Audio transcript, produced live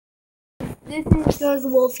This is George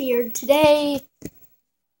Wolf here. Today,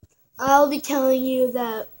 I'll be telling you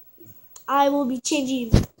that I will be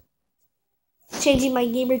changing my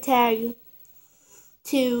gamer tag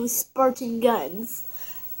to Spartan Guns,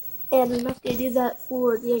 and I'm not gonna do that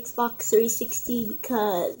for the Xbox 360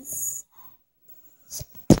 because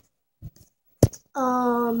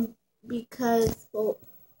well,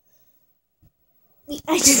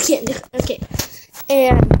 I just can't do it. Okay,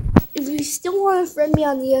 and if you still want to friend me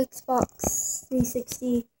on the Xbox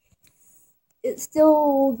 360. It's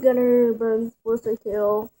still gonna burn Forza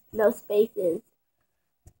 2, no spaces,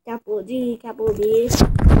 capital G, capital B.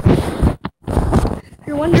 If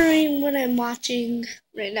you're wondering what I'm watching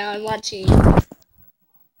right now, I'm watching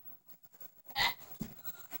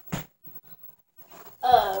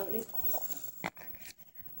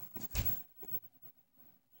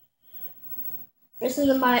Chris and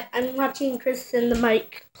the Mike. I'm watching Chris and the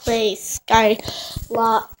Mike play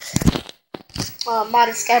Skyblock,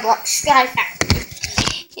 Modern Skyblock Sky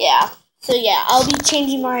Factory. Yeah. So yeah, I'll be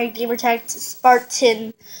changing my gamer tag to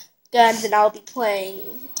Spartan Guns, and I'll be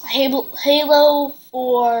playing Halo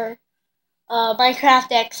for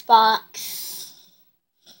Minecraft Xbox.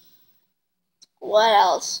 What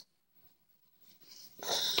else?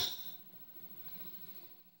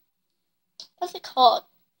 What's it called?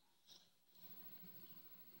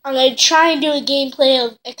 I'm gonna try and do a gameplay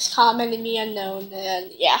of XCOM Enemy Unknown,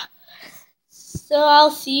 and yeah. So I'll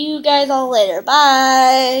see you guys all later.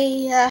 Bye.